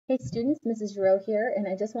Hey students, Mrs. Giroux here, and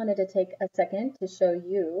I just wanted to take a second to show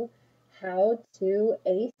you how to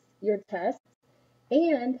ace your tests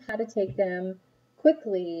and how to take them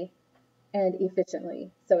quickly and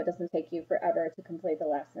efficiently so it doesn't take you forever to complete the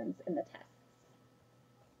lessons and the tests.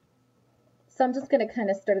 So I'm just going to kind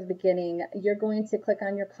of start at the beginning. You're going to click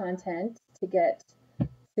on your content to get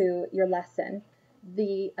to your lesson.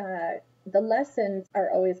 The lessons are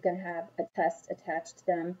always going to have a test attached to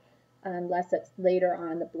them unless it's later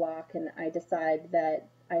on the block and I decide that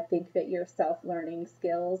I think that your self-learning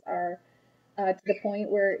skills are to the point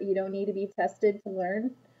where you don't need to be tested to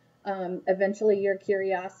learn. Eventually your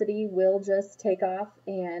curiosity will just take off,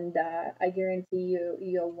 and I guarantee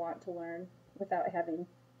you'll want to learn without having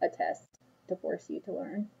a test to force you to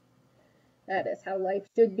learn. That is how life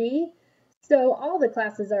should be. So all the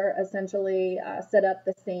classes are essentially set up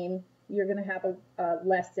the same. You're going to have a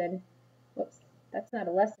lesson. Whoops, that's not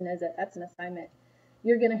a lesson, is it? That's an assignment.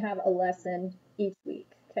 You're going to have a lesson each week,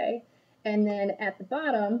 okay? And then at the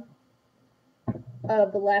bottom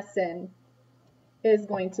of the lesson is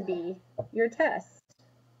going to be your test,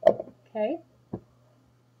 okay?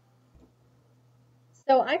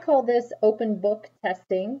 So I call this open book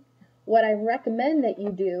testing. What I recommend that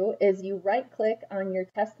you do is you right-click on your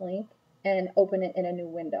test link and open it in a new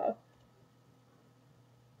window.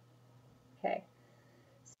 Okay,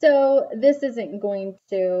 so this isn't going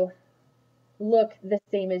to look the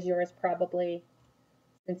same as yours probably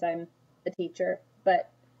since I'm a teacher, but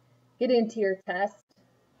get into your test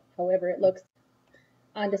however it looks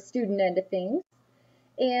on the student end of things.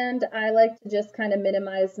 And I like to just kind of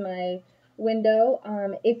minimize my window.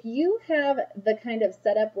 If you have the kind of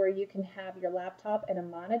setup where you can have your laptop and a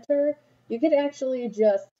monitor, you could actually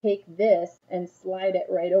just take this and slide it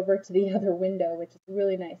right over to the other window, which is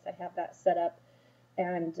really nice. I have that set up,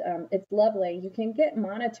 and it's lovely. You can get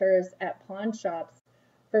monitors at pawn shops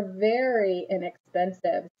for very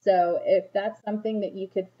inexpensive. So if that's something that you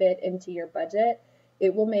could fit into your budget,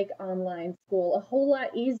 it will make online school a whole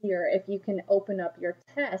lot easier if you can open up your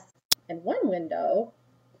tests in one window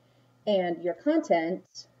and your content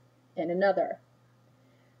in another.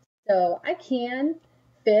 So I can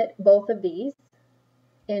fit both of these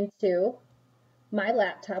into my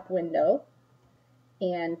laptop window,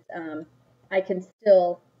 and I can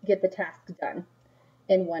still get the task done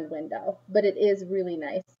in one window, but it is really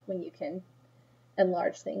nice when you can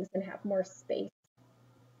enlarge things and have more space.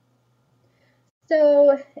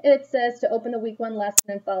 So it says to open the week 1 lesson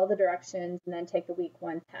and follow the directions and then take the week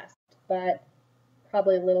 1 test, but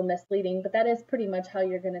probably a little misleading, but that is pretty much how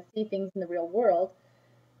you're going to see things in the real world.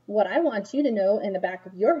 What I want you to know in the back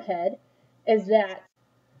of your head is that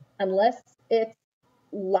unless it's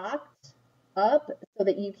locked up so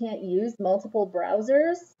that you can't use multiple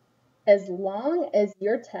browsers, as long as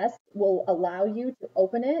your test will allow you to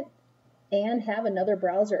open it and have another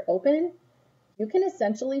browser open, you can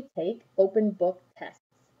essentially take open book tests.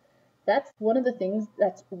 That's one of the things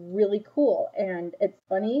that's really cool, and it's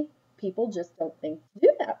funny, people just don't think to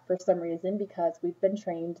do that for some reason because we've been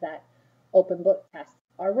trained that open book tests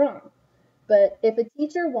are wrong. But if a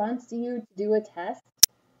teacher wants you to do a test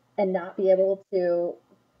and not be able to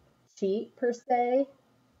cheat per se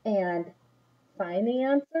and find the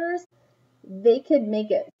answers, they could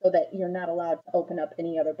make it so that you're not allowed to open up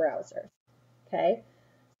any other browsers, okay?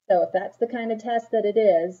 So if that's the kind of test that it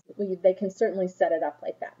is, they can certainly set it up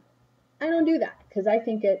like that. I don't do that because I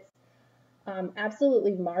think it's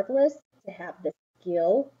absolutely marvelous to have the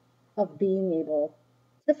skill of being able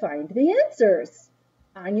to find the answers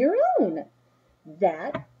on your own.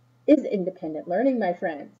 That is independent learning, my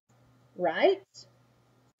friends, right?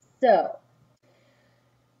 So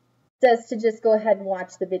it says to just go ahead and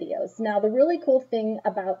watch the videos. Now, the really cool thing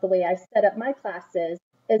about the way I set up my classes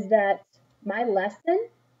is that my lesson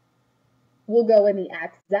will go in the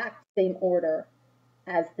exact same order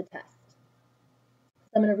as the test.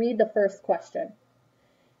 So I'm going to read the first question.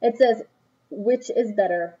 It says, which is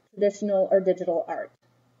better, traditional or digital art?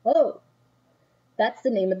 Oh, that's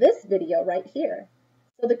the name of this video right here.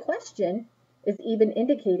 So the question is even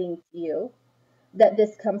indicating to you that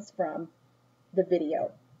this comes from the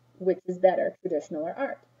video, which is better, traditional or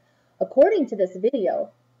art. According to this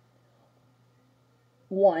video,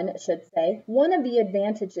 one of the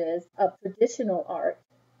advantages of traditional art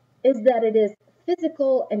is that it is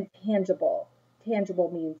physical and tangible.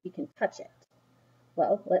 Tangible means you can touch it.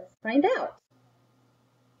 Well, let's find out.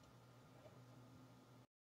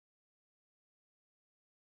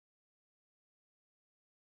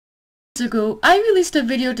 ago, I released a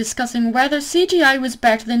video discussing whether CGI was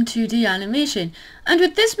better than 2D animation, and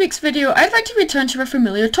with this week's video I'd like to return to a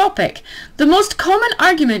familiar topic. The most common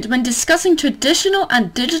argument when discussing traditional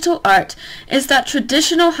and digital art is that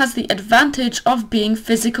traditional has the advantage of being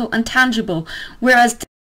physical and tangible, whereas...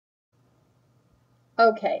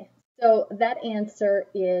 Okay, so that answer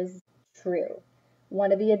is true.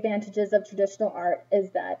 One of the advantages of traditional art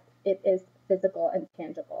is that it is physical and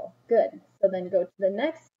tangible. Good. So then go to the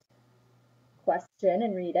next question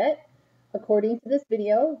and read it. According to this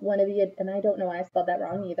video, and I don't know why I spelled that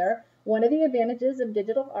wrong either, one of the advantages of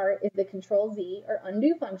digital art is the Control-Z or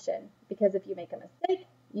undo function, because if you make a mistake,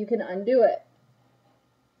 you can undo it.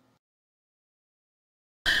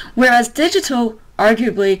 Whereas digital,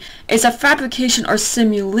 arguably, is a fabrication or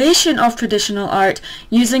simulation of traditional art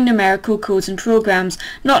using numerical codes and programs,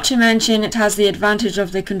 not to mention it has the advantage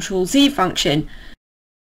of the Control-Z function.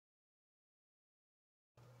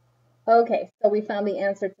 Okay, so we found the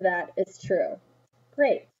answer to that is true.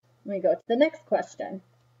 Great. Let me go to the next question.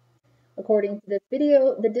 According to this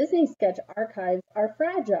video, the Disney sketch archives are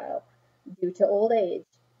fragile due to old age,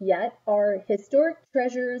 yet are historic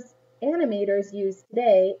treasures animators use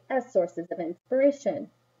today as sources of inspiration.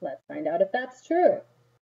 Let's find out if that's true.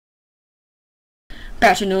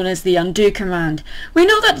 Better known as the undo command. We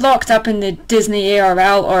know that locked up in the Disney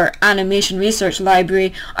ARL or Animation Research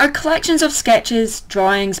Library are collections of sketches,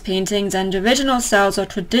 drawings, paintings and original cells of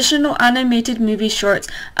traditional animated movie shorts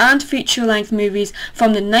and feature-length movies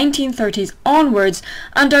from the 1930s onwards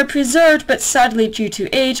and are preserved but sadly due to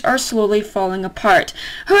age are slowly falling apart.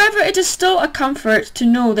 However, it is still a comfort to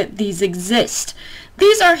know that these exist.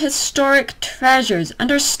 These are historic treasures and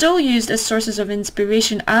are still used as sources of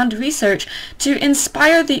inspiration and research to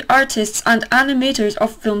inspire the artists and animators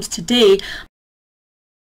of films today.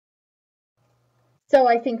 So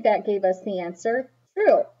I think that gave us the answer,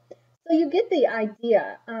 true. So you get the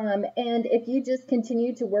idea, and if you just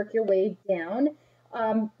continue to work your way down,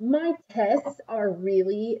 my tests are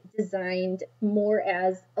really designed more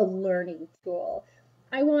as a learning tool.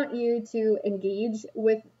 I want you to engage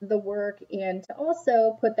with the work and to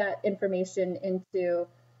also put that information into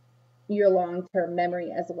your long-term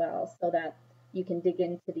memory as well, so that you can dig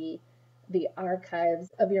into the archives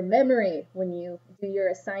of your memory when you do your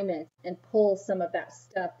assignment and pull some of that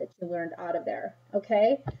stuff that you learned out of there,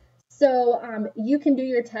 okay? So you can do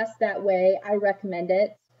your test that way. I recommend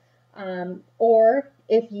it. Or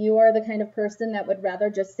if you are the kind of person that would rather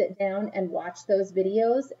just sit down and watch those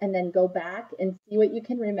videos and then go back and see what you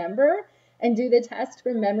can remember and do the test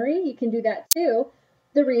from memory, you can do that too.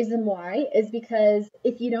 The reason why is because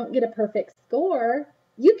if you don't get a perfect score,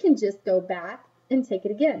 you can just go back and take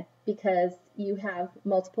it again because you have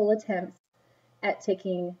multiple attempts at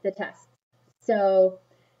taking the test. So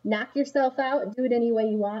knock yourself out, do it any way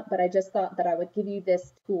you want, but I just thought that I would give you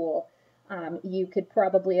this tool. You could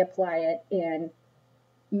probably apply it in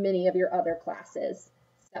many of your other classes.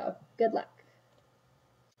 So good luck.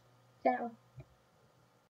 Ciao.